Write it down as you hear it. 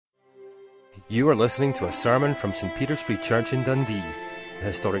You are listening to a sermon from St. Peter's Free Church in Dundee, the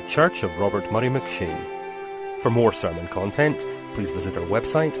historic church of Robert Murray McCheyne. For more sermon content, please visit our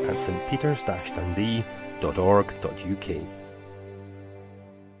website at stpeters-dundee.org.uk.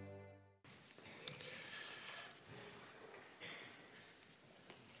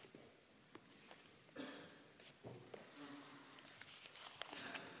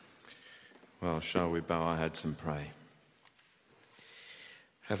 Well, shall we bow our heads and pray?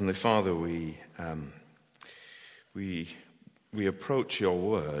 Heavenly Father, we approach your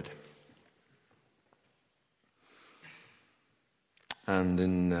word, and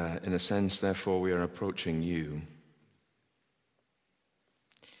in a sense, therefore, we are approaching you.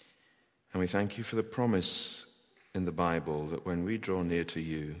 And we thank you for the promise in the Bible that when we draw near to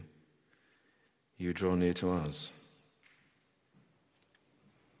you, you draw near to us.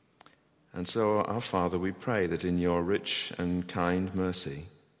 And so, our Father, we pray that in your rich and kind mercy,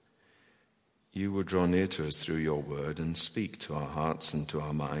 you would draw near to us through your word and speak to our hearts and to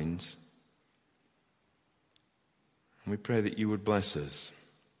our minds. And we pray that you would bless us.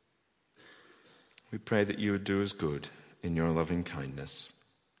 We pray that you would do us good in your loving kindness,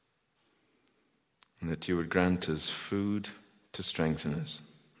 and that you would grant us food to strengthen us,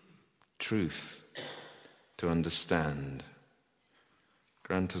 truth to understand,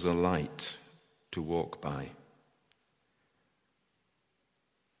 grant us a light to walk by.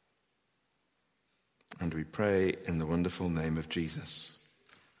 And we pray in the wonderful name of Jesus.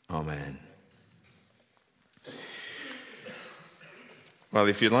 Amen. Well,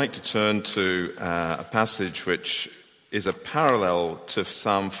 if you'd like to turn to a passage which is a parallel to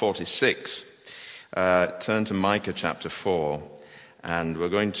Psalm 46, turn to Micah chapter 4, and we're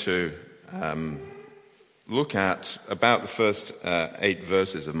going to look at about the first 8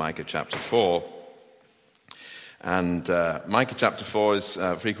 verses of Micah chapter 4. And Micah chapter 4 is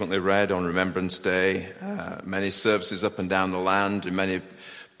frequently read on Remembrance Day. Many services up and down the land. In many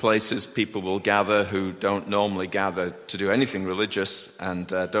places, people will gather who don't normally gather to do anything religious and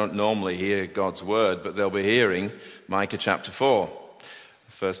don't normally hear God's word, but they'll be hearing Micah chapter 4,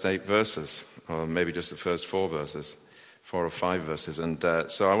 the first 8 verses, or maybe just the first 4 verses, 4 or 5 verses. And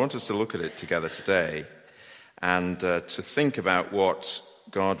so I want us to look at it together today and to think about what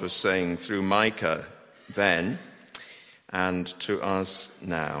God was saying through Micah then and to us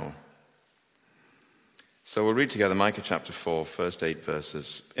now. So we'll read together Micah chapter 4, first 8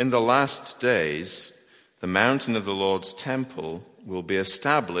 verses. In the last days, the mountain of the Lord's temple will be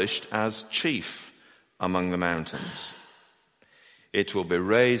established as chief among the mountains. It will be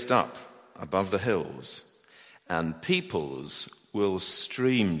raised up above the hills, and peoples will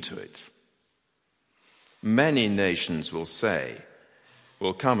stream to it. Many nations will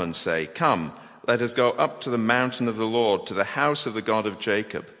come and say, "Come, let us go up to the mountain of the Lord, to the house of the God of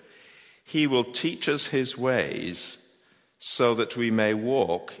Jacob. He will teach us his ways so that we may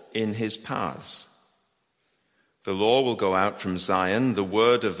walk in his paths. The law will go out from Zion, the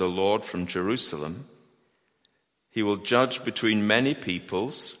word of the Lord from Jerusalem. He will judge between many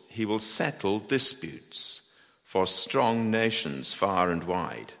peoples. He will settle disputes for strong nations far and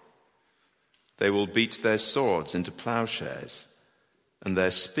wide. They will beat their swords into plowshares and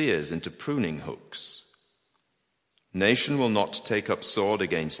their spears into pruning hooks. Nation will not take up sword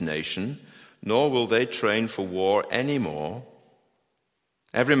against nation, nor will they train for war any more.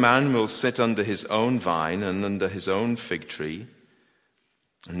 Every man will sit under his own vine and under his own fig tree,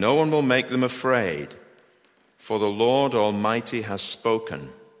 and no one will make them afraid, for the Lord Almighty has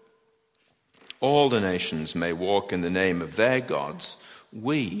spoken. All the nations may walk in the name of their gods.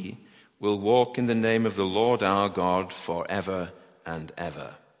 We will walk in the name of the Lord our God forever and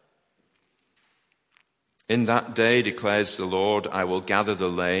ever. In that day, declares the Lord, I will gather the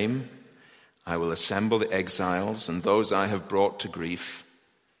lame, I will assemble the exiles and those I have brought to grief.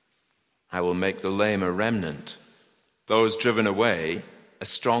 I will make the lame a remnant, those driven away a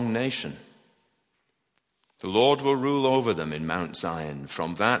strong nation. The Lord will rule over them in Mount Zion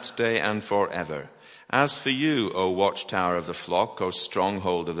from that day and forever. As for you, O watchtower of the flock, O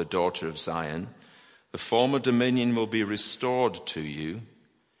stronghold of the daughter of Zion, the former dominion will be restored to you.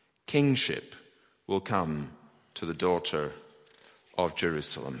 Kingship will come to the daughter of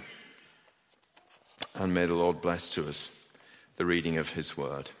Jerusalem. And may the Lord bless to us the reading of his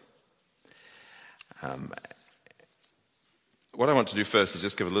word. What I want to do first is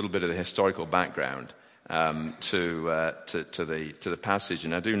just give a little bit of the historical background to the passage.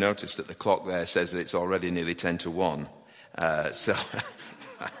 And I do notice that the clock there says that it's already nearly 10 to 1. So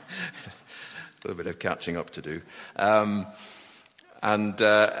a little bit of catching up to do. And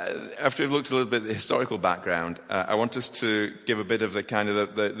after we've looked a little bit at the historical background, I want us to give a bit of the kind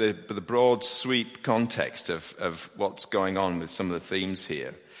of the broad sweep context of what's going on with some of the themes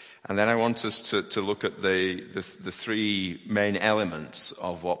here. And then I want us to look at the three main elements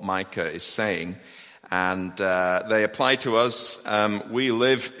of what Micah is saying. And they apply to us. We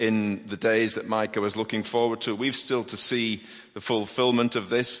live in the days that Micah was looking forward to. We've still to see the fulfillment of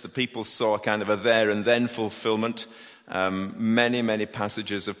this. The people saw kind of a there and then fulfillment. Many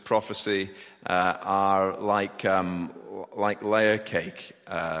passages of prophecy are like layer cake.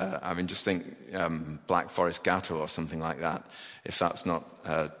 Just think Black Forest Gatto or something like that, if that's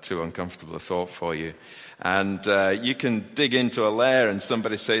not too uncomfortable a thought for you. And you can dig into a layer and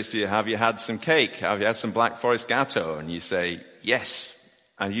somebody says to you, have you had some cake? Have you had some Black Forest Gatto? And you say, yes.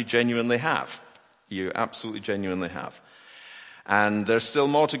 And you genuinely have. You absolutely genuinely have. And there's still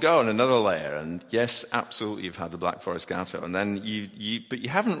more to go in another layer. And yes, absolutely, you've had the Black Forest Gatto. And then but you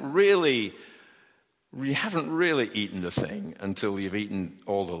haven't really eaten the thing until you've eaten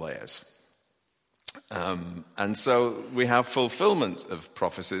all the layers. And so we have fulfillment of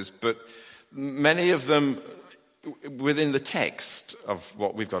prophecies, but many of them within the text of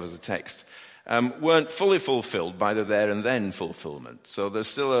what we've got as a text weren't fully fulfilled by the there and then fulfillment. So there's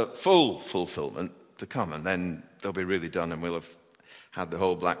still a full fulfillment to come, and then they'll be really done, and we'll have had the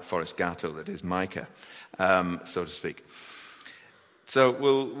whole Black Forest Gatto that is Micah, so to speak. So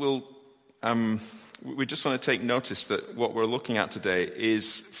we just want to take notice that what we're looking at today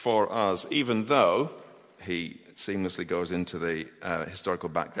is for us, even though he seamlessly goes into the historical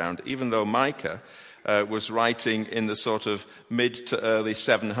background, even though Micah was writing in the sort of mid to early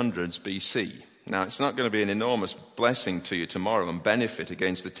 700s BC. Now, it's not going to be an enormous blessing to you tomorrow and benefit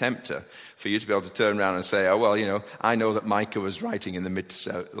against the tempter for you to be able to turn around and say, oh, well, I know that Micah was writing in the mid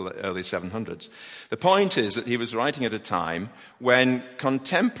to early 700s. The point is that he was writing at a time when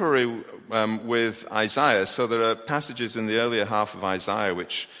contemporary with Isaiah, so there are passages in the earlier half of Isaiah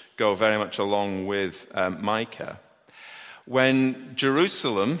which go very much along with Micah, when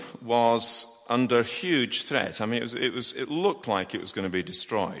Jerusalem was under huge threat. I mean, it looked like it was going to be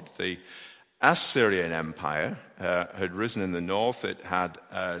destroyed. The Assyrian Empire had risen in the north. It had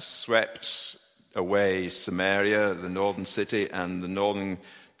swept away Samaria, the northern city, and the northern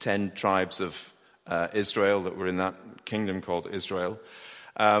 10 tribes of Israel that were in that kingdom called Israel.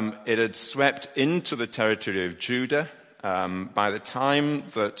 It had swept into the territory of Judah. By the time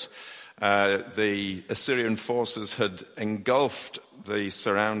that the Assyrian forces had engulfed the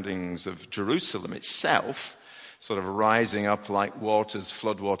surroundings of Jerusalem itself, sort of rising up like waters,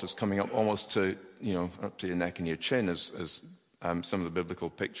 flood waters coming up almost to, up to your neck and your chin, as some of the biblical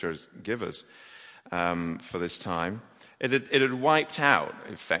pictures give us for this time. It had wiped out,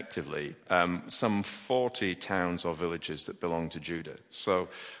 effectively, some 40 towns or villages that belonged to Judah. So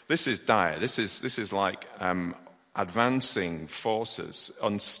this is dire. This is like advancing forces,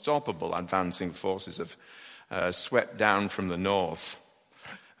 unstoppable advancing forces have swept down from the north.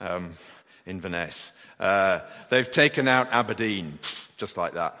 Inverness. They've taken out Aberdeen, just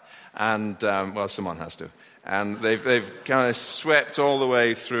like that. And, someone has to. And they've kind of swept all the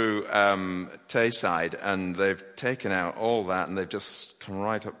way through Tayside, and they've taken out all that, and they've just come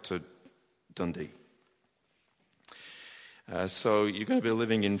right up to Dundee. So you're going to be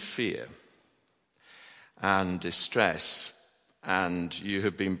living in fear and distress, and you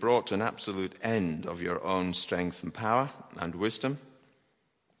have been brought to an absolute end of your own strength and power and wisdom.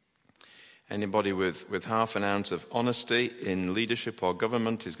 Anybody with half an ounce of honesty in leadership or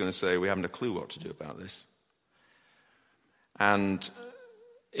government is going to say, we haven't a clue what to do about this. And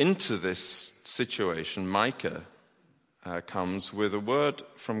into this situation, Micah comes with a word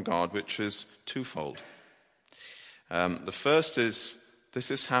from God which is twofold. The first is, this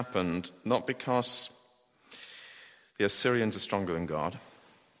has happened not because the Assyrians are stronger than God,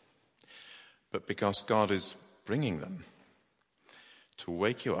 but because God is bringing them to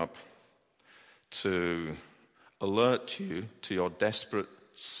wake you up, to alert you to your desperate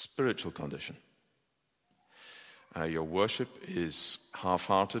spiritual condition. Your worship is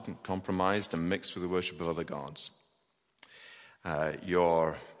half-hearted and compromised and mixed with the worship of other gods.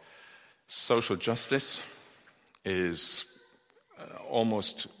 Your social justice is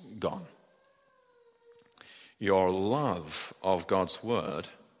almost gone. Your love of God's word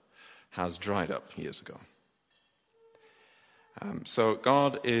has dried up years ago. So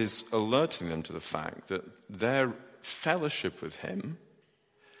God is alerting them to the fact that their fellowship with him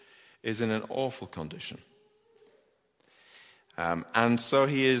is in an awful condition. And so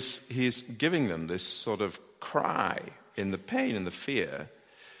he's giving them this sort of cry in the pain and the fear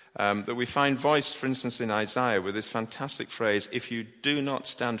that we find voiced, for instance, in Isaiah with this fantastic phrase, if you do not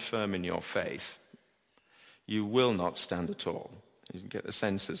stand firm in your faith, you will not stand at all. You can get the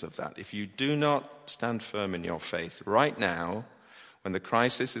senses of that. If you do not stand firm in your faith right now, when the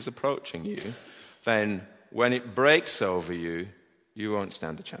crisis is approaching you, then when it breaks over you, you won't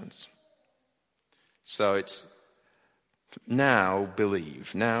stand a chance. So it's now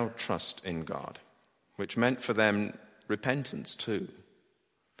believe, now trust in God, which meant for them repentance too.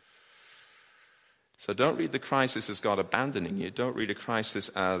 So don't read the crisis as God abandoning you. Don't read a crisis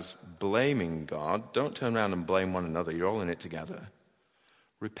as blaming God. Don't turn around and blame one another. You're all in it together.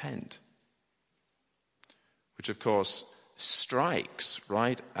 Repent. Which, of course, strikes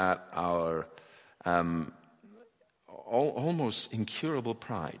right at our almost incurable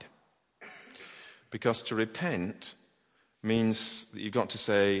pride. Because to repent means that you've got to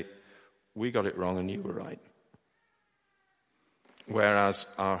say, we got it wrong and you were right. Whereas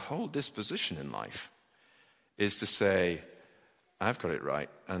our whole disposition in life is to say, I've got it right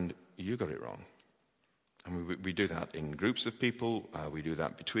and you got it wrong. And we do that in groups of people. We do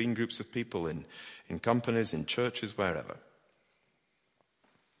that between groups of people, in companies, in churches, wherever.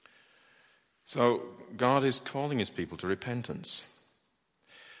 So God is calling his people to repentance.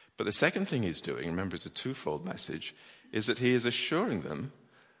 But the second thing he's doing, remember it's a twofold message, is that he is assuring them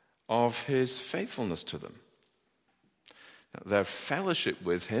of his faithfulness to them. Now, their fellowship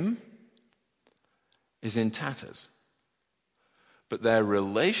with him is in tatters. But their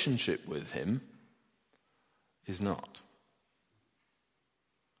relationship with him is not.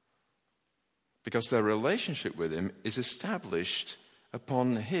 Because their relationship with him is established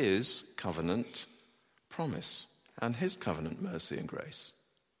upon his covenant promise and his covenant mercy and grace.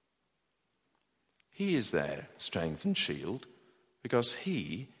 He is their strength and shield because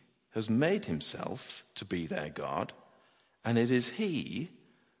he has made himself to be their God, and it is he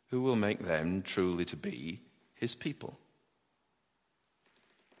who will make them truly to be his people.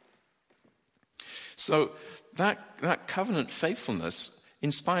 So that covenant faithfulness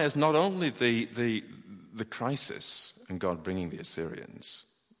inspires not only the crisis and God bringing the Assyrians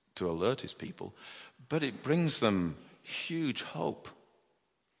to alert his people, but it brings them huge hope.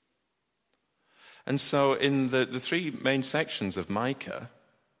 And so in the three main sections of Micah,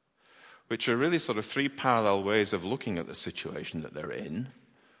 which are really sort of three parallel ways of looking at the situation that they're in,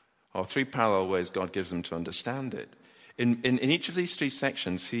 or three parallel ways God gives them to understand it, in each of these three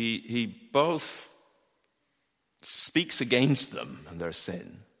sections, he both speaks against them and their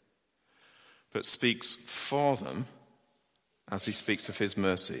sin, but speaks for them as he speaks of his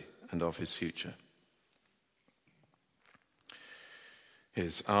mercy and of his future.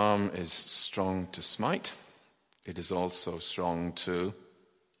 His arm is strong to smite. It is also strong to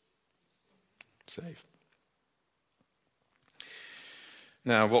save.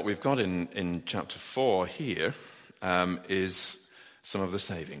 Now, what we've got in chapter 4 here is some of the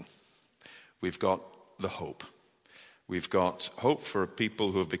saving. We've got the hope. We've got hope for a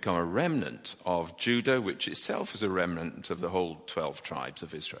people who have become a remnant of Judah, which itself is a remnant of the whole 12 tribes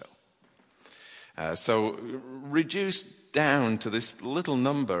of Israel. So reduced down to this little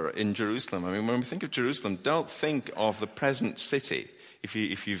number in Jerusalem. I mean, when we think of Jerusalem, don't think of the present city. If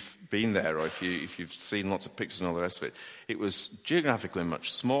you've been there or if you've seen lots of pictures and all the rest of it, it was geographically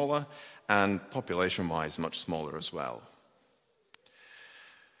much smaller and population-wise much smaller as well.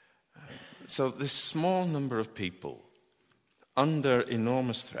 So this small number of people under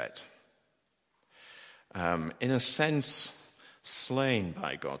enormous threat, in a sense, slain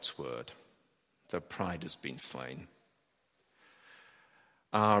by God's word, their pride has been slain,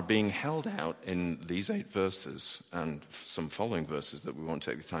 are being held out in these 8 verses and some following verses that we won't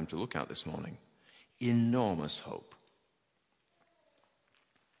take the time to look at this morning. Enormous hope.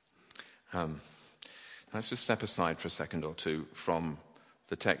 Let's just step aside for a second or two from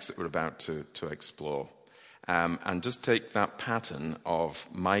the text that we're about to explore and just take that pattern of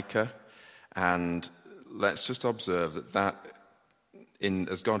Micah, and let's just observe that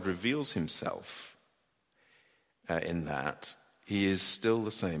as God reveals himself in that, he is still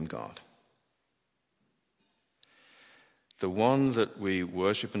the same God. The one that we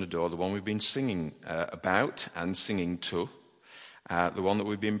worship and adore, the one we've been singing about and singing to, the one that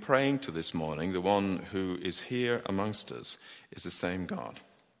we've been praying to this morning, the one who is here amongst us, is the same God,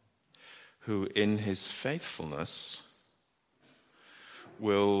 who in his faithfulness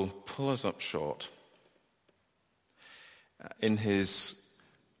will pull us up short. In his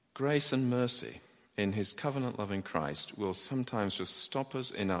grace and mercy, in his covenant-loving Christ, will sometimes just stop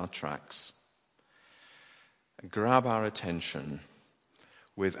us in our tracks, grab our attention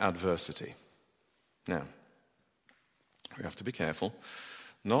with adversity. Now, we have to be careful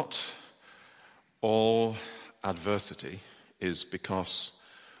Not all adversity is because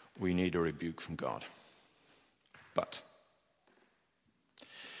we need a rebuke from God. But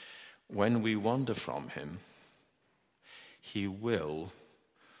when we wander from him, he will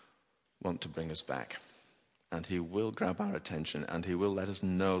want to bring us back. And he will grab our attention, and he will let us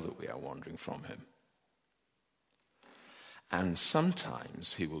know that we are wandering from him. And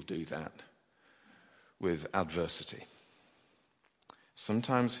sometimes he will do that with adversity.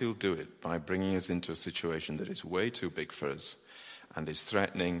 Sometimes he'll do it by bringing us into a situation that is way too big for us and is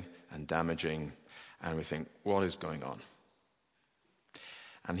threatening and damaging, and we think, what is going on?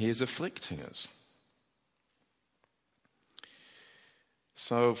 And he is afflicting us.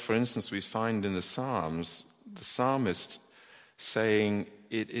 So, for instance, we find in the Psalms, the psalmist saying,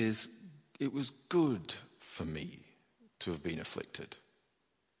 it was good for me to have been afflicted.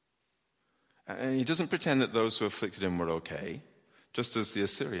 And he doesn't pretend that those who afflicted him were okay, just as the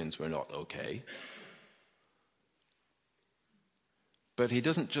Assyrians were not okay. But he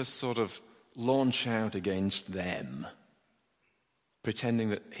doesn't just sort of launch out against them, pretending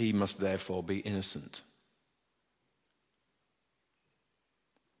that he must therefore be innocent.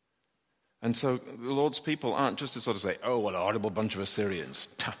 And so the Lord's people aren't just to sort of say, oh, what a horrible bunch of Assyrians.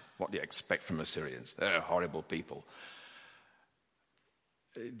 What do you expect from Assyrians? They're horrible people.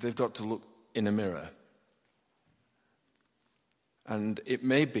 They've got to look in a mirror. And it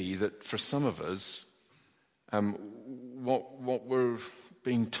may be that for some of us, what we're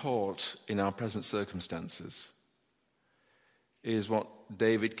being taught in our present circumstances is what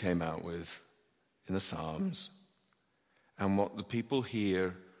David came out with in the Psalms, and what the people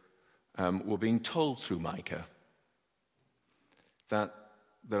here were being told through Micah, that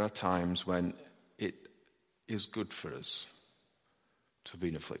there are times when it is good for us to have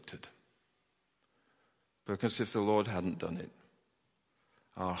been afflicted. Because if the Lord hadn't done it,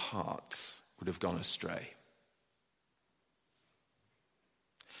 our hearts would have gone astray.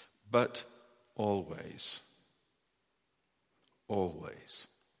 But always,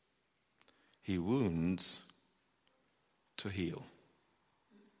 he wounds to heal.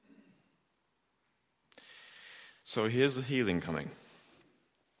 So here's the healing coming.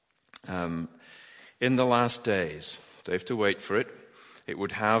 In the last days, they have to wait for it. It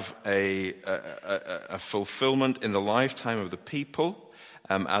would have a fulfillment in the lifetime of the people,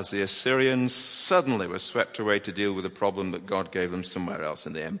 as the Assyrians suddenly were swept away to deal with a problem that God gave them somewhere else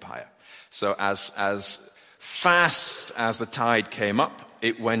in the empire. So as fast as the tide came up,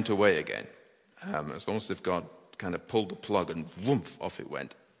 it went away again. It's almost as if God kind of pulled the plug and whoomph, off it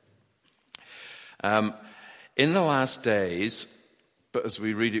went. In the last days, but as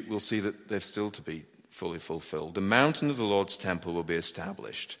we read it, we'll see that they're still to be fully fulfilled. The mountain of the Lord's temple will be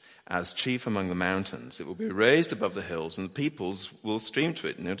established as chief among the mountains. It will be raised above the hills, and the peoples will stream to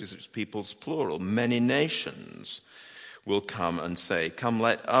it. Notice it's peoples plural. Many nations will come and say, come,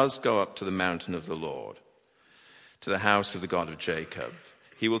 let us go up to the mountain of the Lord, to the house of the God of Jacob.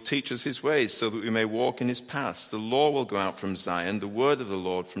 He will teach us his ways so that we may walk in his paths. The law will go out from Zion, the word of the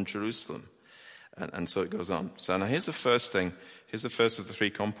Lord from Jerusalem. And so it goes on. So now here's the first thing. Here's the first of the three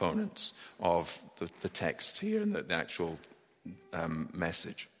components of the text here and the actual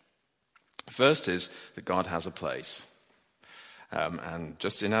message. First is that God has a place. And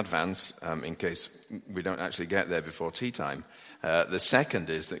just in advance, in case we don't actually get there before tea time, the second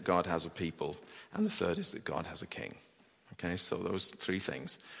is that God has a people. And the third is that God has a king. Okay, so those three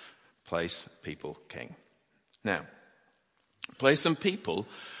things. Place, people, king. Now, place and people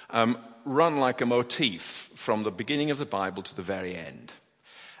run like a motif from the beginning of the Bible to the very end.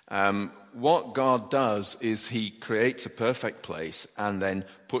 What God does is he creates a perfect place and then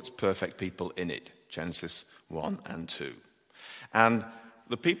puts perfect people in it. Genesis 1 and 2. And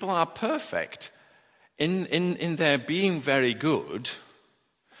the people are perfect in their being very good.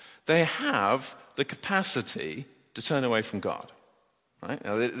 They have the capacity to turn away from God. Right?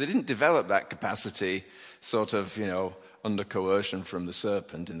 Now, they didn't develop that capacity sort of, under coercion from the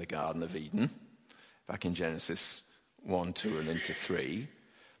serpent in the Garden of Eden, back in Genesis 1, 2, and into 3.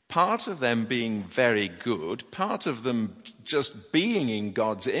 Part of them being very good, part of them just being in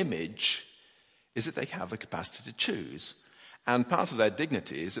God's image, is that they have the capacity to choose. And part of their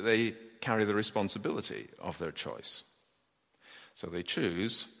dignity is that they carry the responsibility of their choice. So they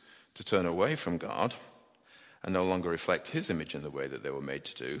choose to turn away from God and no longer reflect his image in the way that they were made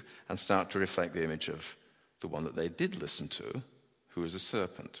to do, and start to reflect the image of the one that they did listen to, who was a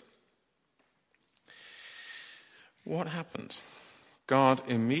serpent. What happens? God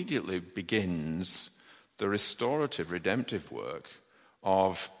immediately begins the restorative, redemptive work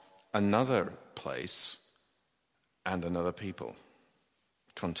of another place and another people.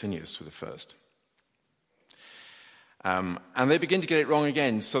 continuous with the first. And they begin to get it wrong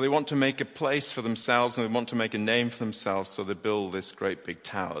again. So they want to make a place for themselves and they want to make a name for themselves. So they build this great big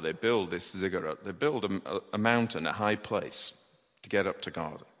tower. They build this ziggurat. They build a mountain, a high place to get up to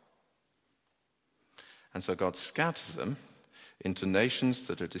God. And so God scatters them into nations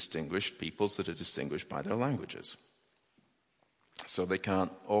that are distinguished, peoples that are distinguished by their languages. So they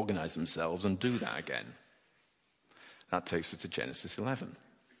can't organize themselves and do that again. That takes us to Genesis 11.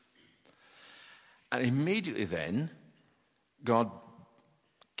 And immediately then, God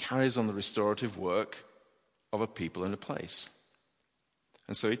carries on the restorative work of a people and a place.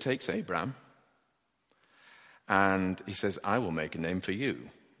 And so he takes Abraham and he says, I will make a name for you.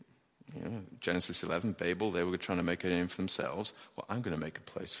 Genesis 11, Babel, they were trying to make a name for themselves. Well, I'm going to make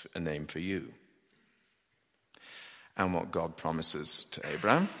a name for you. And what God promises to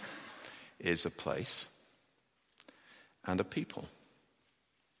Abraham is a place and a people.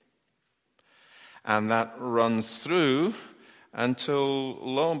 And that runs through until,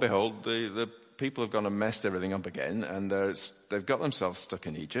 lo and behold, the people have gone and messed everything up again, and they've got themselves stuck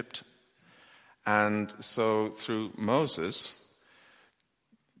in Egypt. And so through Moses,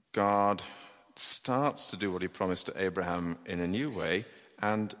 God starts to do what he promised to Abraham in a new way.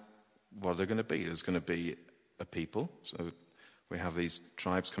 And what are they going to be? There's going to be a people. So we have these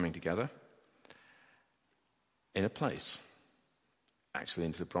tribes coming together in a place, actually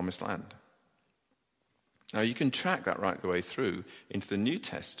into the promised land. Now you can track that right the way through into the New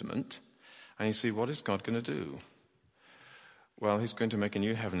Testament, and you see, what is God going to do? Well, he's going to make a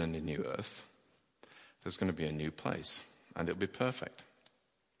new heaven and a new earth. There's going to be a new place, and it'll be perfect.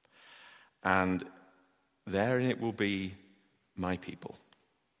 And therein it will be my people.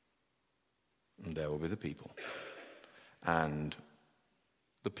 And there will be the people. And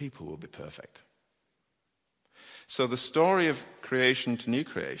the people will be perfect. So the story of creation to new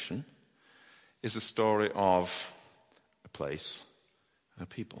creation is a story of a place and a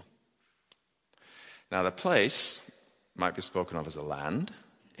people. Now the place might be spoken of as a land.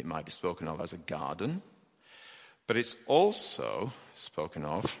 It might be spoken of as a garden. But it's also spoken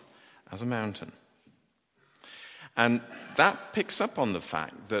of as a mountain. And that picks up on the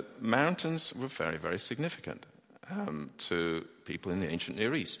fact that mountains were very, very significant to people in the ancient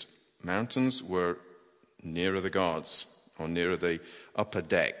Near East. Mountains were nearer the gods, or nearer the upper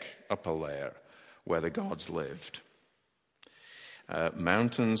deck, upper layer, where the gods lived.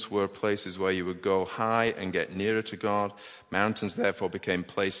 Mountains were places where you would go high and get nearer to God. Mountains therefore became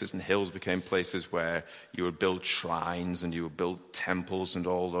places, and hills became places where you would build shrines and you would build temples and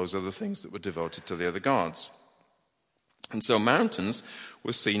all those other things that were devoted to the other gods. And so mountains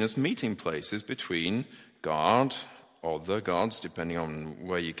were seen as meeting places between God, or the gods, depending on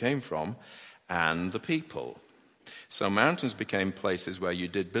where you came from, and the people. So mountains became places where you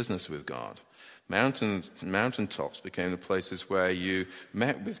did business with God. Mountaintops became the places where you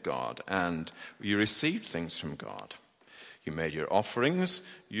met with God and you received things from God. You made your offerings,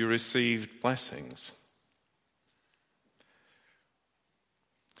 you received blessings.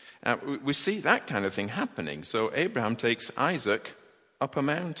 We see that kind of thing happening. So Abraham takes Isaac up a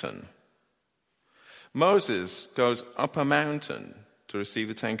mountain. Moses goes up a mountain to receive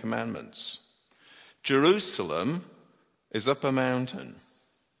the Ten Commandments. Jerusalem is up a mountain.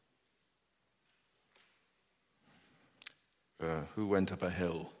 Who went up a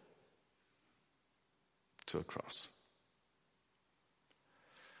hill to a cross?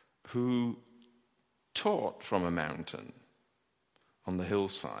 Who taught from a mountain on the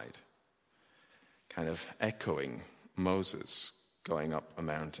hillside, kind of echoing Moses going up a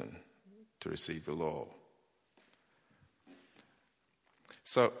mountain to receive the law?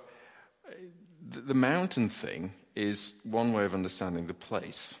 So the mountain thing is one way of understanding the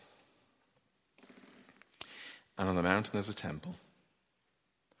place. And on the mountain there's a temple.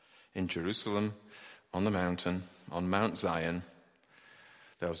 In Jerusalem, on the mountain, on Mount Zion,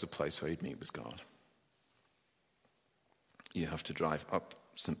 there was a place where you'd meet with God. You have to drive up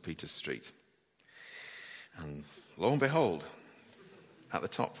St. Peter's Street. And lo and behold, at the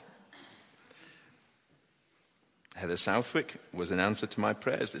top, Heather Southwick was an answer to my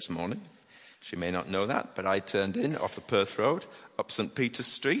prayers this morning. She may not know that, but I turned in off the Perth Road, up St. Peter's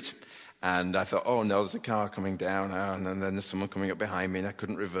Street, and I thought, oh no, there's a car coming down, and then there's someone coming up behind me, and I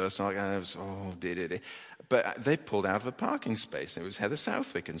couldn't reverse, and I was, oh, dear. But they pulled out of a parking space, and it was Heather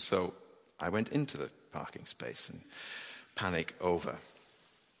Southwick, and so I went into the parking space and panic over.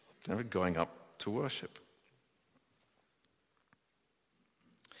 Never going up to worship.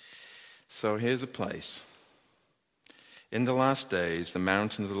 So here's a place. In the last days, the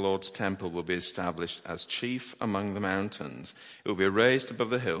mountain of the Lord's temple will be established as chief among the mountains. It will be raised above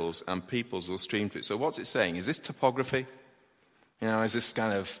the hills, and peoples will stream to it. So what's it saying? Is this topography? Is this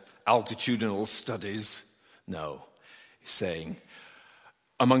kind of altitudinal studies? No. It's saying,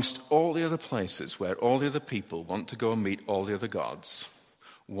 amongst all the other places where all the other people want to go and meet all the other gods,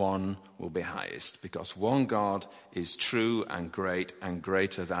 one will be highest, because one God is true and great and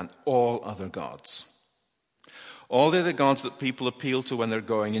greater than all other gods. All the other gods that people appeal to when they're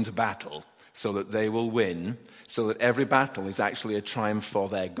going into battle so that they will win, so that every battle is actually a triumph for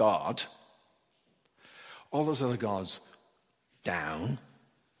their God, all those other gods down.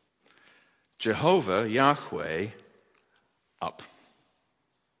 Jehovah, Yahweh, up.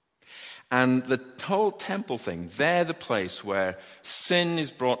 And the whole temple thing, they're the place where sin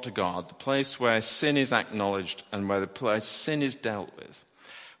is brought to God, the place where sin is acknowledged and where the place sin is dealt with.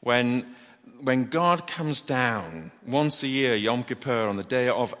 When God comes down once a year, Yom Kippur, on the Day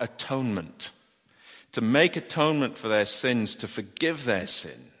of Atonement, to make atonement for their sins, to forgive their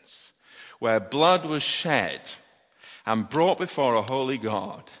sins, where blood was shed and brought before a holy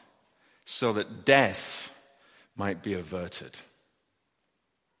God so that death might be averted.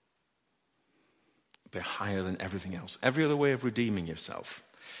 Be higher than everything else. Every other way of redeeming yourself,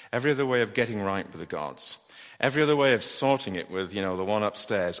 every other way of getting right with the gods, every other way of sorting it with, the one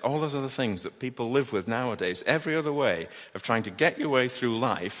upstairs, all those other things that people live with nowadays, every other way of trying to get your way through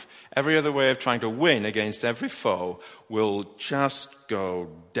life, every other way of trying to win against every foe will just go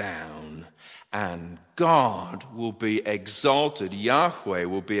down. And God will be exalted, Yahweh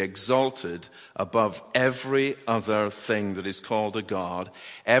will be exalted above every other thing that is called a God,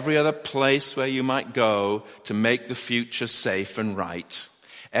 every other place where you might go to make the future safe and right.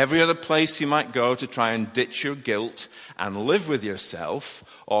 Every other place you might go to try and ditch your guilt and live with yourself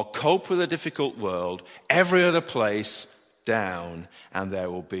or cope with a difficult world, every other place down, and there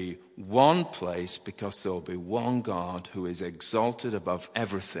will be one place, because there will be one God who is exalted above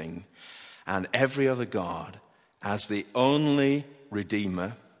everything, and every other God as the only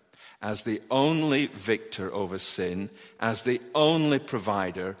Redeemer, as the only victor over sin, as the only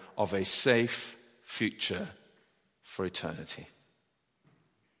provider of a safe future for eternity.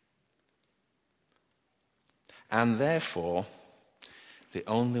 And therefore, the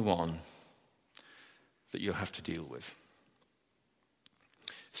only one that you have to deal with.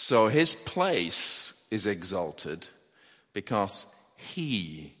 So his place is exalted because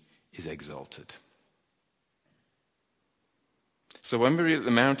he is exalted. So when we read that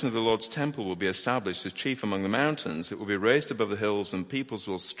the mountain of the Lord's temple will be established as chief among the mountains, it will be raised above the hills and peoples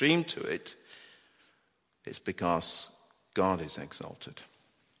will stream to it, it's because God is exalted.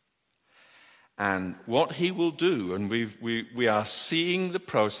 And what he will do, and we are seeing the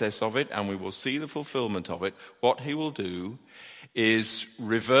process of it, and we will see the fulfillment of it, what he will do is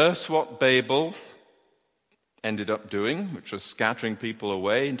reverse what Babel ended up doing, which was scattering people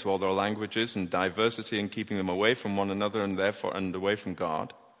away into all their languages and diversity and keeping them away from one another and therefore and away from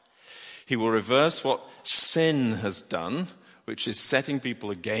God. He will reverse what sin has done, which is setting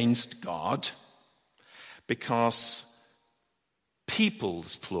people against God, because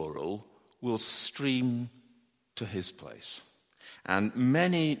peoples, plural, will stream to his place. And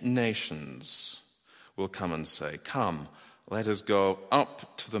many nations will come and say, "Come, let us go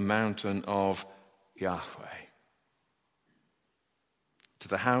up to the mountain of Yahweh, to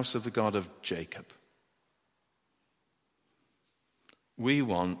the house of the God of Jacob." We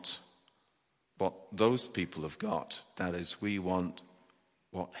want what those people have got. That is, we want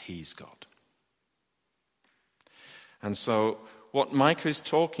what he's got. And so what Micah is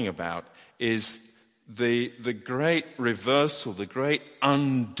talking about is the great reversal, the great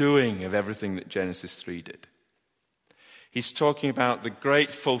undoing of everything that Genesis 3 did. He's talking about the great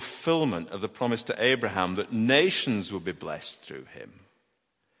fulfillment of the promise to Abraham that nations will be blessed through him.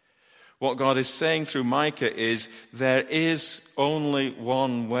 What God is saying through Micah is there is only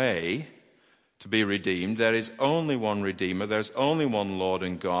one way to be redeemed. There is only one Redeemer. There's only one Lord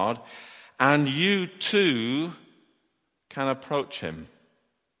and God. And you too can approach him.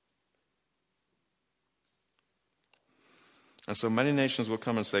 And so many nations will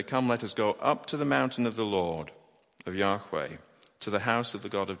come and say, "Come, let us go up to the mountain of the Lord, of Yahweh, to the house of the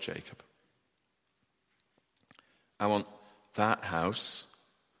God of Jacob." I want that house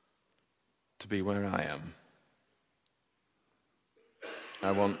to be where I am.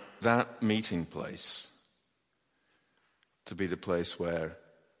 I want that meeting place to be the place where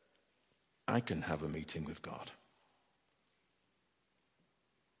I can have a meeting with God.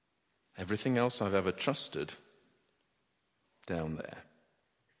 Everything else I've ever trusted, down there.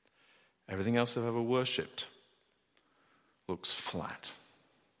 Everything else I've ever worshipped, looks flat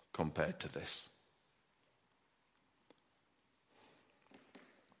compared to this.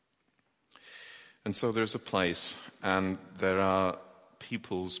 And so there's a place, and there are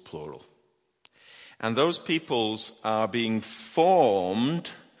peoples, plural. And those peoples are being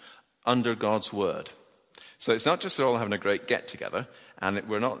formed under God's word. So it's not just they're all having a great get-together, and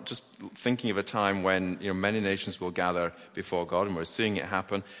we're not just thinking of a time when many nations will gather before God, and we're seeing it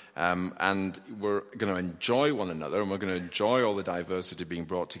happen, and we're going to enjoy one another, and we're going to enjoy all the diversity being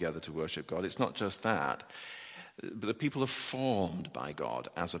brought together to worship God. It's not just that. But the people are formed by God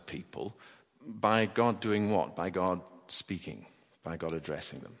as a people, by God doing what? By God speaking, by God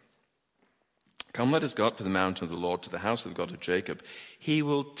addressing them. Come, let us go up to the mountain of the Lord, to the house of the God of Jacob. He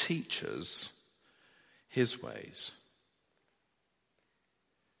will teach us his ways.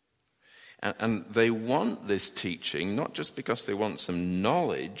 And they want this teaching, not just because they want some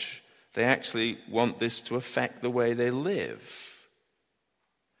knowledge, they actually want this to affect the way they live.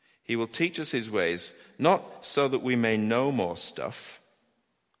 He will teach us his ways, not so that we may know more stuff,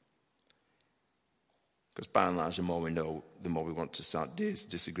 because by and large, the more we know, the more we want to start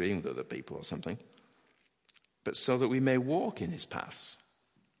disagreeing with other people or something. But so that we may walk in his paths.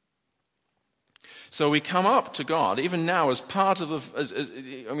 So we come up to God, even now, as part of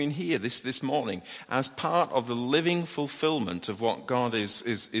this morning, as part of the living fulfillment of what God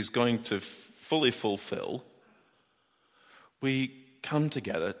is going to fully fulfill. We come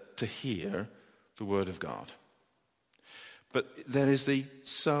together to hear the word of God. But there is the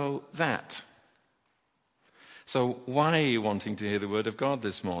so that. So why are you wanting to hear the word of God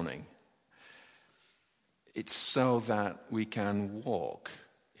this morning? It's so that we can walk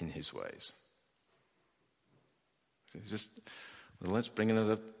in his ways. Let's bring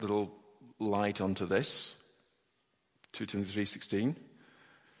another little light onto this. 2 Timothy 3:16.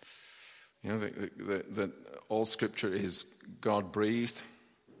 That all scripture is God-breathed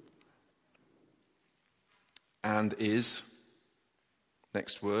and is,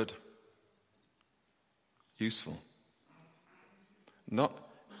 next word, useful. Not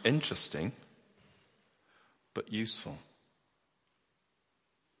interesting, but useful.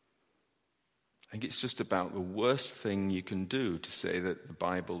 I think it's just about the worst thing you can do to say that the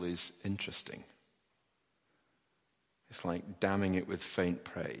Bible is interesting. It's like damning it with faint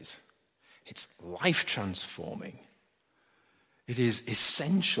praise. It's life-transforming. It is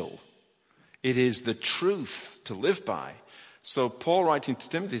essential. It is the truth to live by. So Paul, writing to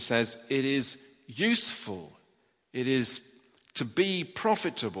Timothy, says it is useful. It is to be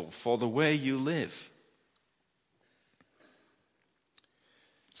profitable for the way you live.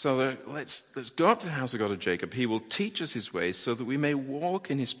 So let's go up to the house of God of Jacob. He will teach us his ways so that we may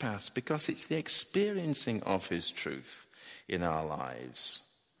walk in his paths, because it's the experiencing of his truth in our lives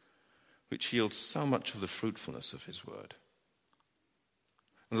which yields so much of the fruitfulness of his word.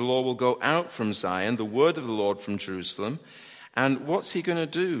 And the Lord will go out from Zion, the word of the Lord from Jerusalem. And what's he going to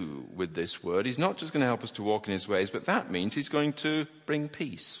do with this word? He's not just going to help us to walk in his ways, but that means he's going to bring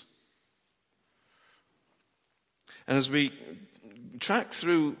peace. And as we track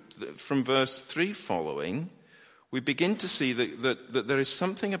through from verse 3 following, we begin to see that there is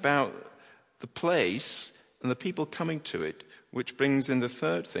something about the place and the people coming to it which brings in the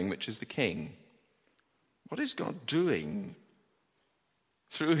third thing, which is the king. What is God doing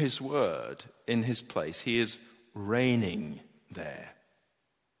through his word in his place? He is reigning there.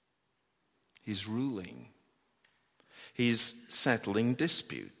 He's ruling. He's settling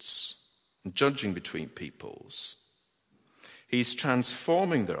disputes and judging between peoples. He's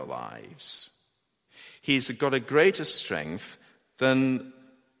transforming their lives. He's got a greater strength than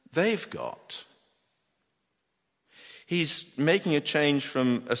they've got. He's making a change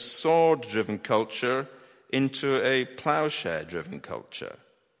from a sword-driven culture into a plowshare-driven culture.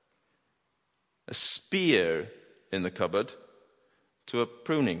 A spear in the cupboard to a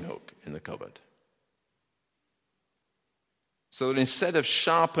pruning hook in the cupboard. So that instead of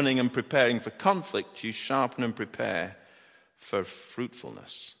sharpening and preparing for conflict, you sharpen and prepare for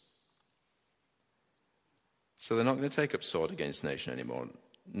fruitfulness. So they're not going to take up sword against nation anymore,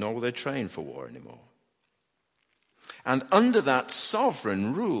 nor will they train for war anymore. And under that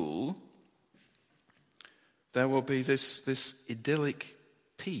sovereign rule, there will be this idyllic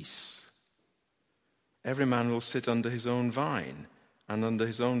peace. Every man will sit under his own vine and under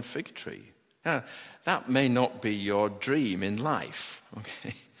his own fig tree. Now, that may not be your dream in life,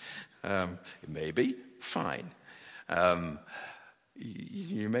 okay? It may be, fine.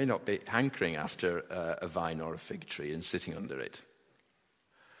 You may not be hankering after a vine or a fig tree and sitting under it.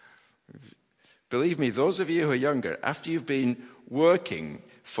 Believe me, those of you who are younger, after you've been working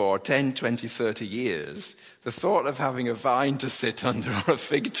for 10, 20, 30 years, the thought of having a vine to sit under or a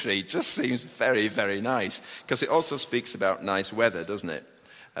fig tree just seems very, very nice. Because it also speaks about nice weather, doesn't it,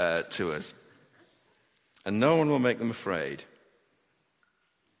 to us. And no one will make them afraid.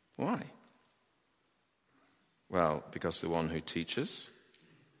 Why? Well, because the one who teaches,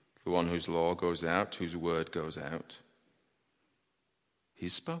 the one whose law goes out, whose word goes out,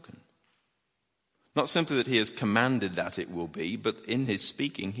 he's spoken. Not simply that he has commanded that it will be, but in his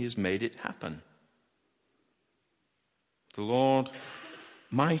speaking he has made it happen. The Lord,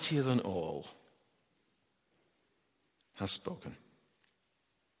 mightier than all, has spoken.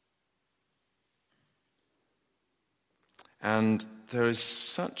 And there is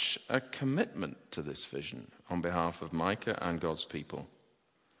such a commitment to this vision on behalf of Micah and God's people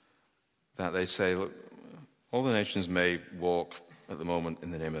that they say, look, all the nations may walk at the moment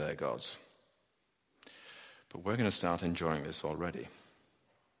in the name of their gods, but we're going to start enjoying this already.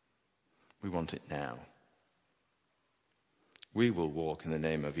 We want it now. We will walk in the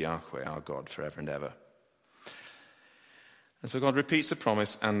name of Yahweh, our God, forever and ever. And so God repeats the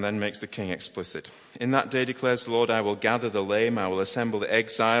promise and then makes the king explicit. In that day, declares the Lord, I will gather the lame, I will assemble the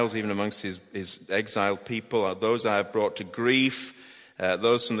exiles, even amongst his exiled people, those I have brought to grief,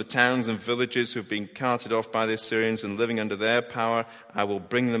 those from the towns and villages who have been carted off by the Assyrians and living under their power. I will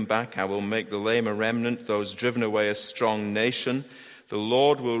bring them back. I will make the lame a remnant, those driven away a strong nation. The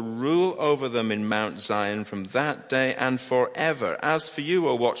Lord will rule over them in Mount Zion from that day and forever. As for you,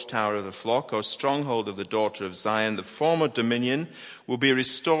 O watchtower of the flock, O stronghold of the daughter of Zion, the former dominion will be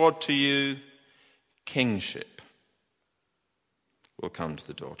restored to you. Kingship will come to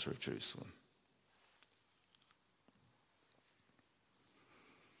the daughter of Jerusalem.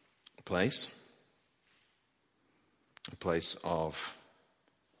 A place of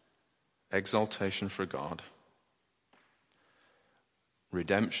exaltation for God,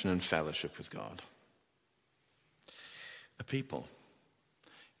 redemption and fellowship with God. A people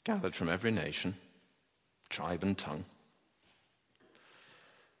gathered from every nation, tribe and tongue,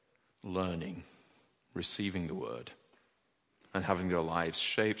 learning, receiving the word, and having their lives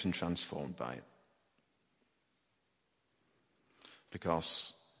shaped and transformed by it.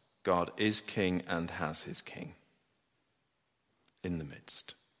 Because God is king and has his king in the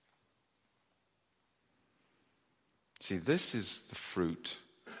midst. See, this is the fruit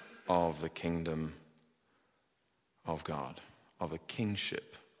of the kingdom of God, of a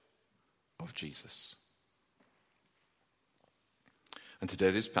kingship of Jesus. And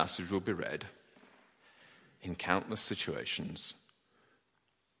today this passage will be read in countless situations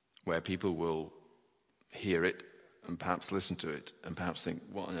where people will hear it and perhaps listen to it and perhaps think,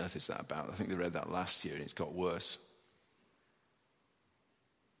 what on earth is that about? I think they read that last year and it's got worse.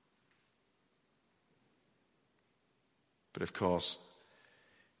 But of course,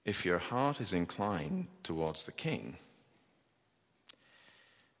 if your heart is inclined towards the king,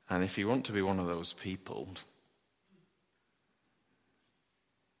 and if you want to be one of those people,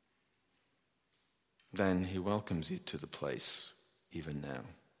 then he welcomes you to the place even now.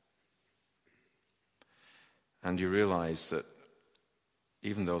 And you realize that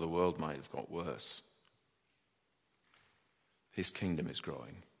even though the world might have got worse, his kingdom is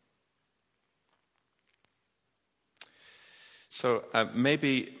growing. So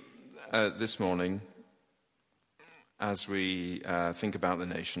maybe this morning, as we think about the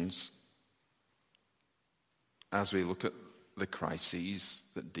nations, as we look at the crises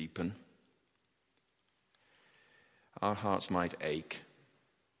that deepen, our hearts might ache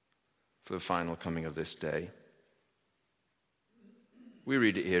for the final coming of this day. We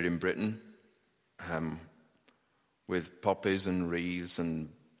read it here in Britain with poppies and wreaths and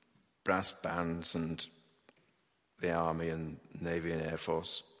brass bands and the Army and Navy and Air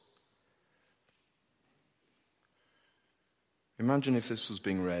Force. Imagine if this was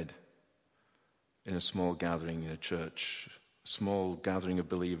being read in a small gathering in a church, a small gathering of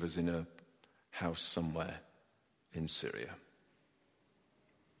believers in a house somewhere in Syria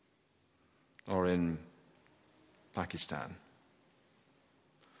or in Pakistan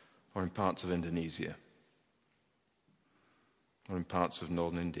or in parts of Indonesia or in parts of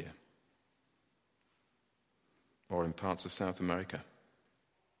northern India or in parts of South America.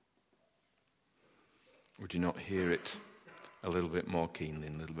 Would you not hear it a little bit more keenly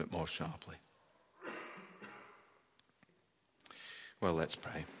and a little bit more sharply? Well, let's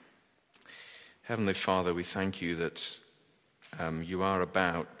pray. Heavenly Father, we thank you that you are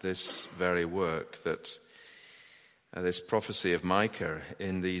about this very work, that this prophecy of Micah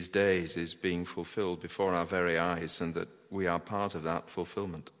in these days is being fulfilled before our very eyes, and that we are part of that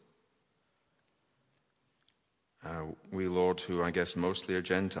fulfillment. We, Lord, who I guess mostly are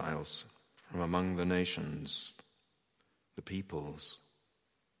Gentiles from among the nations, the peoples.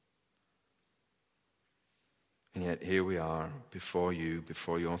 And yet here we are before you,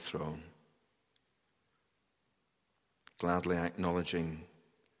 before your throne, gladly acknowledging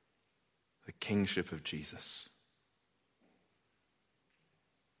the kingship of Jesus,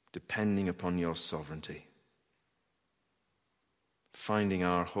 depending upon your sovereignty, finding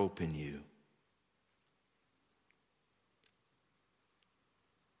our hope in you.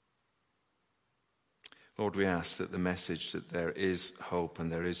 Lord, we ask that the message that there is hope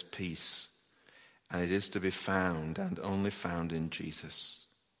and there is peace, and it is to be found and only found in Jesus.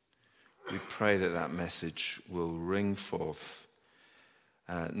 We pray that that message will ring forth,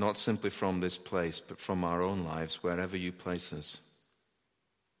 not simply from this place, but from our own lives, wherever you place us.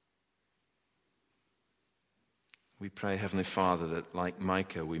 We pray, Heavenly Father, that like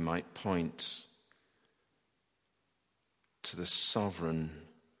Micah, we might point to the sovereign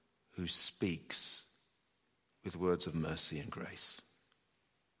who speaks with words of mercy and grace.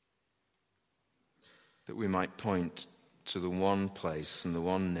 That we might point to the one place and the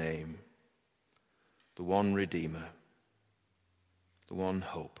one name, the one Redeemer, the one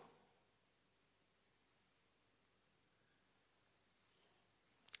hope.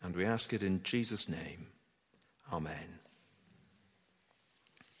 And we ask it in Jesus' name. Amen.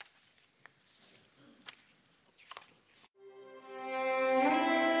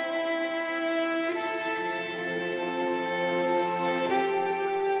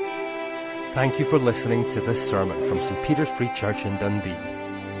 Thank you for listening to this sermon from St. Peter's Free Church in Dundee.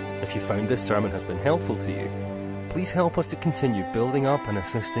 If you found this sermon has been helpful to you, please help us to continue building up and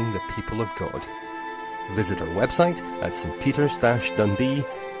assisting the people of God. Visit our website at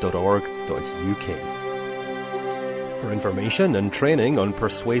stpeters-dundee.org.uk. For information and training on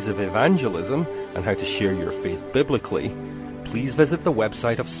persuasive evangelism and how to share your faith biblically, please visit the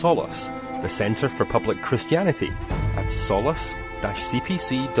website of Solas, the Centre for Public Christianity, at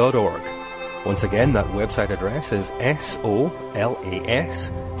solas-cpc.org. Once again, that website address is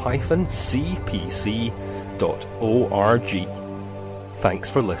solas-cpc.org. Thanks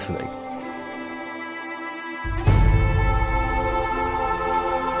for listening.